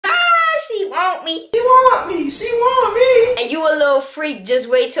me? She want me. She want me. And you a little freak. Just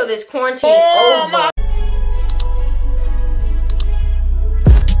wait till this quarantine over.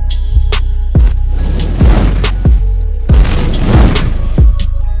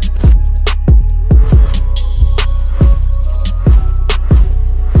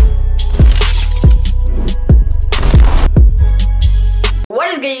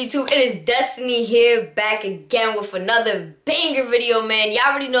 YouTube, it is Destiny here, back again with another banger video, man.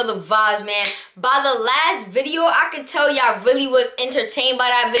 Y'all already know the vibes, man. By the last video, I could tell y'all really was entertained by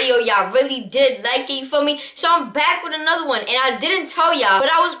that video. Y'all really did like it, you feel me? So I'm back with another one, and I didn't tell y'all, but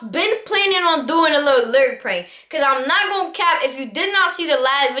I was been planning on doing a little lyric prank, because I'm not gonna cap. If you did not see the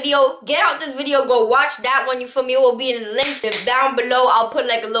last video, get out this video, go watch that one, you feel me? It will be in the link down below. I'll put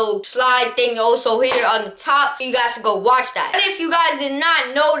like a little slide thing also here on the top. You guys should go watch that. But if you guys did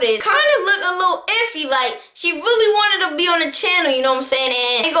not know this, kind of look a little iffy, like she really wanted to be on the channel, you know what I'm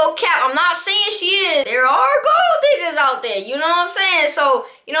saying? And go cap, I'm not saying she is. There are gold diggers out there, you know what I'm saying? So,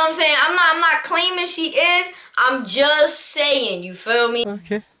 you know what I'm saying? I'm not claiming she is. I'm just saying, you feel me?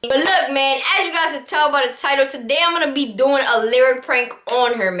 Okay. But look, man, as you guys can tell by the title, today I'm gonna be doing a lyric prank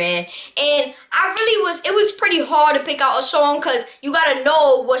on her, man. And it was pretty hard to pick out a song, because you gotta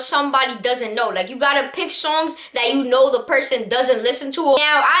know what somebody doesn't know. Like, you gotta pick songs that you know the person doesn't listen to.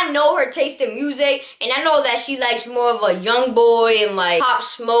 Now, I know her taste in music, and I know that she likes more of a young boy and like Pop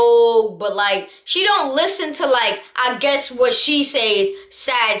Smoke, but like, she don't listen to, like, I guess what she says,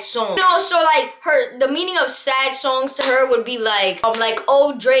 sad songs. You know, so like, the meaning of sad songs to her would be like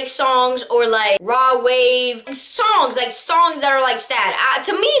old Drake songs, or like Rodwave songs, like songs that are like sad.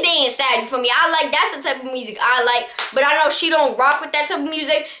 To me, they ain't sad, you feel me? That's the type of music I like, but I know she don't rock with that type of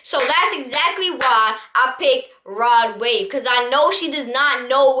music, so that's exactly why I picked Rodwave, because I know she does not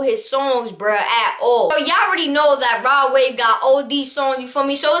know his songs, bruh, at all. So y'all already know that Rodwave got OD songs, you feel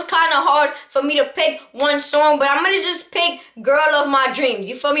me? So it's kind of hard for me to pick one song, but I'm gonna just pick Girl of My Dreams,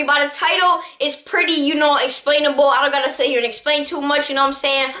 you feel me? By the title, it's pretty, you know, explainable. I don't gotta sit here and explain too much, you know what I'm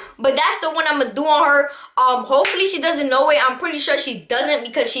saying? But that's the one I'm gonna do on her. Hopefully she doesn't know it. I'm pretty sure she doesn't,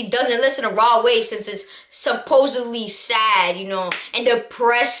 because she doesn't listen to Rodwave, since it's supposedly sad, you know, and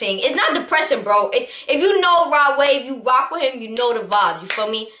depressing. It's not depressing, bro. If you know Rodwave, you rock with him, you know the vibe, you feel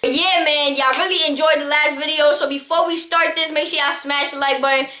me? But yeah, man, y'all really enjoyed the last video, so before we start this, make sure y'all smash the like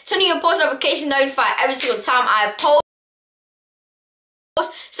button, turn on your post notification notified every single time I post.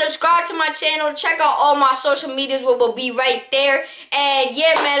 Subscribe to my channel, check out all my social medias, which will be right there. And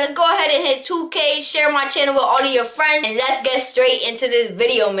yeah, man, let's go ahead and hit 2K, share my channel with all of your friends, and let's get straight into this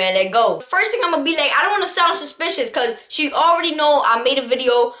video, man. Let's go. First thing I'm gonna be like, I don't want to sound suspicious, because she already know I made a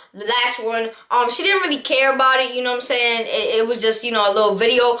video, the last one. She didn't really care about it, you know what I'm saying? It was just, you know, a little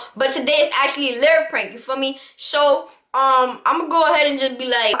video, but today it's actually a lyric prank, you feel me? So I'm gonna go ahead and just be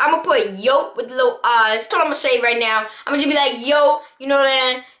like, I'm gonna put yo with the little eyes. That's what I'm gonna say right now. I'm gonna just be like, yo, you know what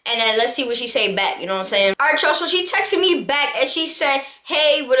I mean? And then let's see what she say back, you know what I'm saying? Alright, y'all, so she texted me back, and she said,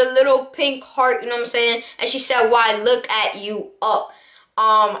 hey, with a little pink heart, you know what I'm saying? And she said, why look at you up?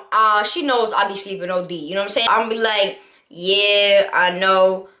 She knows I be sleeping OD, you know what I'm saying? I'm gonna be like, yeah, I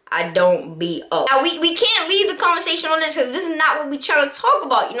know I don't be up. Now, we can't leave the conversation on this, because this is not what we trying to talk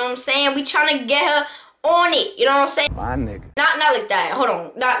about, you know what I'm saying? We trying to get her on it, you know what I'm saying? My nigga. Not like that, hold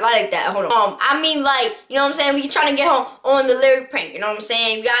on. Not like that, hold on. I mean, like, you know what I'm saying? We trying to get her on the lyric prank, you know what I'm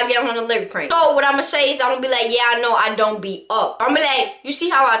saying? You gotta get her on the lyric prank. So what I'm gonna say is, I'm gonna be like, yeah, I know I don't be up. I'm gonna be like, you see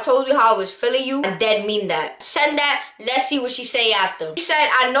how I told you how I was feeling you? I dead mean that. Send that, let's see what she say after. She said,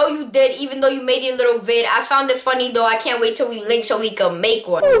 I know you did, even though you made your little vid. I found it funny though, I can't wait till we link so we can make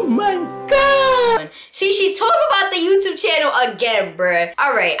one. Oh my god! See, she talk about the YouTube channel again, bruh.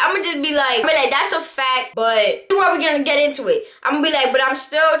 Alright, I'm gonna just be like, that's a fact, but where we gonna get into it? I'm gonna be like, but I'm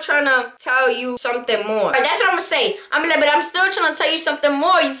still trying to tell you something more. Alright, that's what I'm gonna say. I'm gonna be like, but I'm still trying to tell you something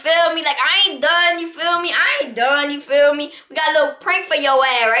more, you feel me? Like, I ain't done, you feel me? I ain't done, you feel me? We got a little prank for your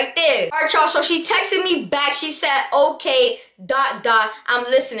ass right there. Alright, y'all, so she texted me back. She said, okay, ... I'm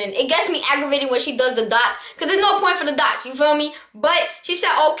listening. It gets me aggravated when she does the dots, because there's no point for the dots, you feel me? But she said,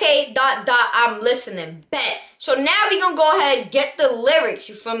 okay, ... I'm listening. Bet. So now we gonna go ahead and get the lyrics,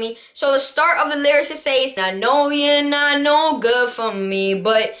 you feel me? So the start of the lyrics, it says, I know you're not no good for me,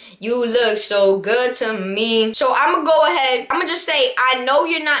 but you look so good to me. So I'm gonna go ahead, I'm gonna just say, I know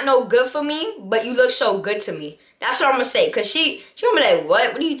you're not no good for me, but you look so good to me. That's what I'm gonna say. Cause she gonna be like,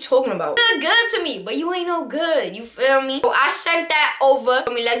 what? What are you talking about? You look good to me, but you ain't no good. You feel me? So I sent that over.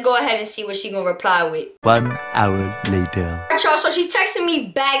 I mean, let's go ahead and see what she gonna reply with. 1 hour later. Alright, y'all, so she texted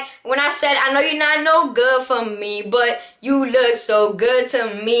me back when I said, I know you're not no good for me, but you look so good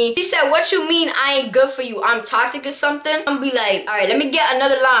to me. She said, what you mean I ain't good for you? I'm toxic or something? I'm gonna be like, alright, let me get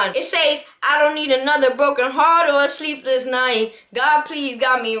another line. It says, I don't need another broken heart or a sleepless night. God, please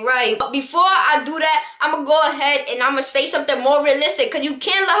got me right. But before I do that, I'm gonna go ahead and I'm gonna say something more realistic. Cause you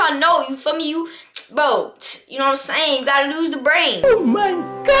can't let her know, you feel me? Bro, you know what I'm saying? You gotta lose the brain. Oh my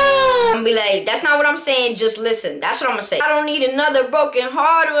God. I'm gonna be like, that's not what I'm saying, just listen. That's what I'm gonna say. I don't need another broken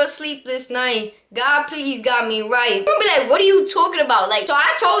heart or a sleepless night. God, please got me right. I'm gonna be like, what are you talking about? Like, so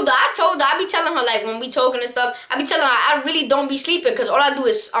I told her, I be telling her, like, when we talking and stuff, I be telling her I really don't be sleeping because all I do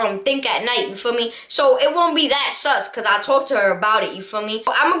is think at night, you feel me? So it won't be that sus because I talked to her about it, you feel me?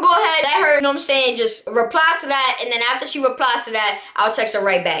 So I'm gonna go ahead, let her, you know what I'm saying, just reply to that, and then after she replies to that, I'll text her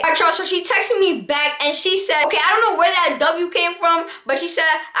right back. Alright, y'all, so she texted me back and she said, okay, I don't know where that W came from, but she said,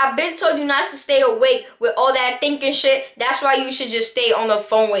 I've been told you not to stay awake with all that thinking shit. That's why you should just stay on the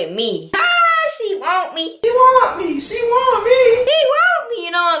phone with me. She want me. She want me. She want me. She want me,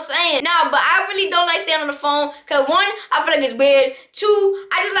 you know what I'm saying? Nah, but I really don't like staying on the phone. Cause one, I feel like it's weird. Two,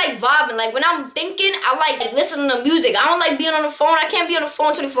 I just like vibing. Like when I'm thinking, I like listening to music. I don't like being on the phone. I can't be on the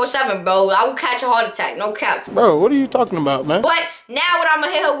phone 24/7, bro. I will catch a heart attack. No cap. Bro, what are you talking about, man? But now what I'm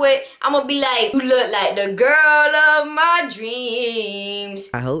gonna hit her with, I'm gonna be like, you look like the girl of my dreams.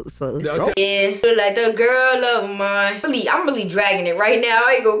 I hope so. Yeah, you look like the girl of mine. I'm really dragging it right now.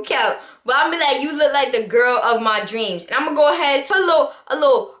 I ain't gonna count. But I'm gonna be like, you look like the girl of my dreams. And I'm gonna go ahead, put a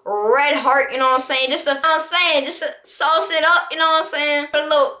little red heart, you know what I'm saying? Just to sauce it up, you know what I'm saying? Put a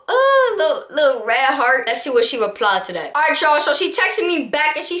little red heart. Let's see what she replied to that. Alright, y'all, so she texted me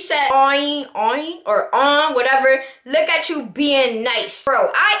back and she said, oing, or on, whatever. Look at you being nice.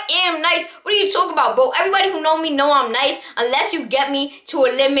 Bro, I am nice. What are you talking about, bro? Everybody who know me know I'm nice unless you get me to a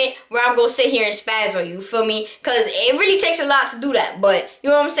limit where I'm gonna sit here and spaz on you, you feel me? Cause it really takes a lot to do that. But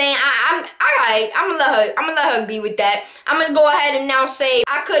you know what I'm saying? I'm gonna let her be with that. I'm gonna go ahead and now say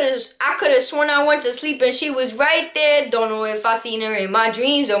I could have sworn I went to sleep and she was right there. Don't know if I seen her in my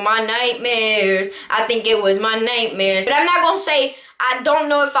dreams or my nightmares. I think it was my nightmares. But I'm not gonna say I don't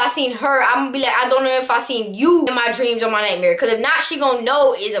know if I seen her. I'm gonna be like, I don't know if I seen you in my dreams or my nightmare. Cause if not, she gonna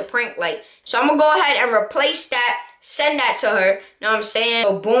know it's a prank. Like, so I'm gonna go ahead and replace that. Send that to her, you know what I'm saying?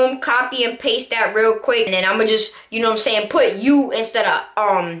 So boom, copy and paste that real quick. And then I'm gonna just, you know what I'm saying, put you instead of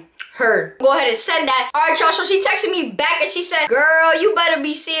her. Go ahead and send that. Alright, y'all, so she texted me back and she said, girl, you better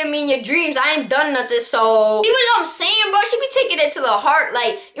be seeing me in your dreams. I ain't done nothing, so. See what I'm saying, bro? She be taking it to the heart.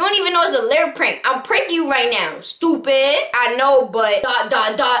 Like, you don't even know it's a lyric prank. I'm pranking you right now, stupid. I know, but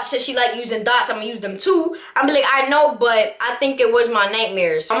dot. Since she like using dots, I'm gonna use them too. I'm like, I know, but I think it was my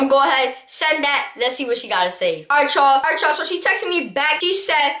nightmares. I'm gonna go ahead, send that. Let's see what she gotta say. Alright, y'all, so she texted me back. She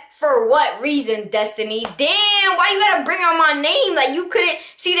said, for what reason, Destiny? Damn, why you gotta bring out my name? Like, you couldn't.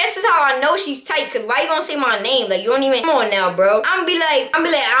 See, this is how I know she's tight. Cause why you gonna say my name? Like, you don't even. Come on now, bro. I'm be like,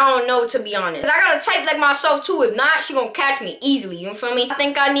 I don't know, to be honest. Cause I gotta type like myself too. If not, she gonna catch me easily. You feel me? I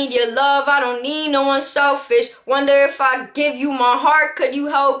think I need your love. I don't need no one selfish. Wonder if I give you my heart, could you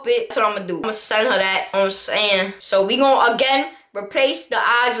help it? That's what I'm gonna do. I'm gonna send her that. You know what I'm saying. So we gonna again replace the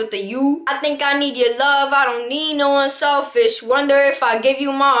eyes with the you. I think I need your love. I don't need no one selfish. Wonder if I give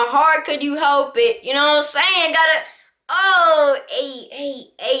you my heart, could you help it? You know what I'm saying? Gotta. Oh,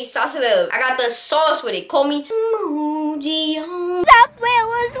 hey, sauce it up. I got the sauce with it. Call me emoji on. Stop playing.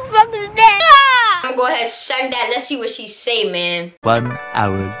 What the fuck is that? I'm gonna go ahead and send that. Let's see what she say, man. 1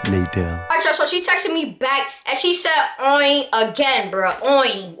 hour later. Alright, y'all, so she texted me back and she said oing again, bro.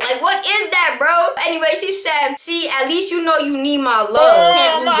 Oing. Like, what is that, bro? Anyway, she said, see, at least you know you need my love.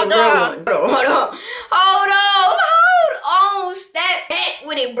 Can't lose the real one. Bro, hold on. Step back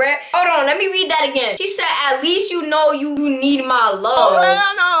with it, bruh. Hold on, let me read that again. She said, at least you know you need my love.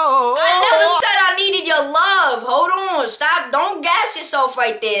 Oh, no. I never said I needed your love. Hold on, stop. Don't gas yourself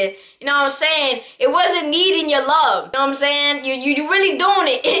right there. You know what I'm saying? It wasn't needing your love. You know what I'm saying? You really doing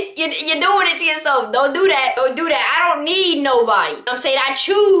it. You're doing it to yourself. Don't do that. Don't do that. I don't need nobody. You know what I'm saying? I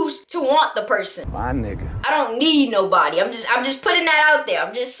choose to want the person. My nigga. I don't need nobody. I'm just putting that out there.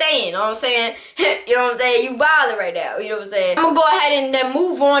 I'm just saying. You know what I'm saying? You know what I'm saying? You violent right now. You know what I'm saying? I'm gonna go ahead and then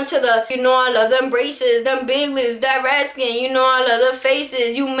move on to the, you know, I love them braces, them big lips, that red skin. You know I love the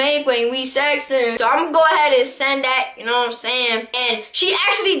faces you make when we sexing. So I'm gonna go ahead and send that. You know what I'm saying? And she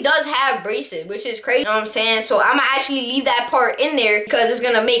actually does have braces, which is crazy. You know what I'm saying? So I'm gonna actually leave that part in there because it's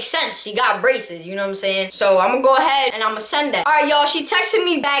gonna make sense. She got braces. You know what I'm saying? So I'm gonna go ahead and I'm gonna send that. All right, y'all. She texted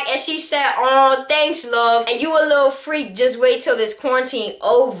me back and she said, "Oh, thanks, love. love. And you a little freak, just wait till this quarantine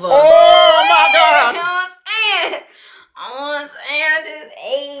over. Oh my God. You know what I'm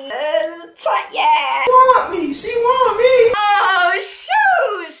saying? Just tight, yeah. Want me? She want me. Oh,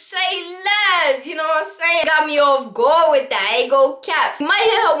 shoot. Say less. You know what I'm saying? Got me off guard with that. Ain't go cap. You might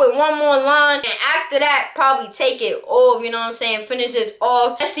hit her with one more line. And after that, probably take it off. You know what I'm saying? Finish this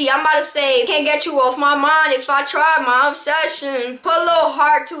off. Let's see. I'm about to say, can't get you off my mind if I try my obsession. Put a little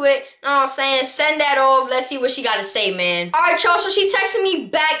heart to it. You know what I'm saying? Send that off. Let's see what she got to say, man. Alright, y'all. So she texted me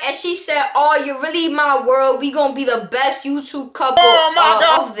back and she said, oh, you're really my world. We gonna be the best YouTube couple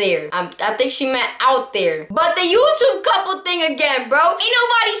up there. I think she meant out there. But the YouTube couple thing again, bro. Ain't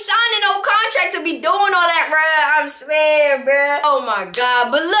nobody signing no contract to be doing all that, bro. I swear, bro. Oh my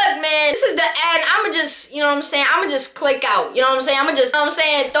God. But look, man, this is the end. I'ma just, you know what I'm saying? I'ma just click out. You know what I'm saying? I'ma just, you know what I'm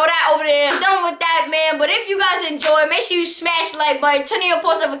saying? Throw that over there. I'm done with that, man. But if you guys enjoy, make sure you smash the like button. Turn on your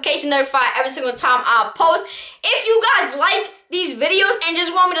post notification notified every single time I post. If you guys like these videos and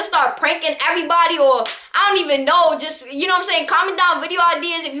just want me to start pranking everybody, or I don't even know, just, you know what I'm saying, comment down video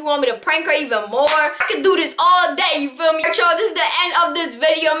ideas if you want me to prank her even more. I could do this all day, you feel me? Alright, y'all, this is the end of this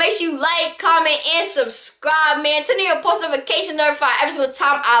video. Make sure you like, comment, and subscribe, man. Turn on your post notification notified every single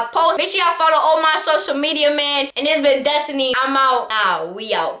time I post. Make sure y'all follow all my social media, man. And it's been Destiny. I'm out. Now,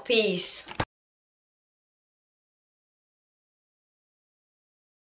 we out. Peace.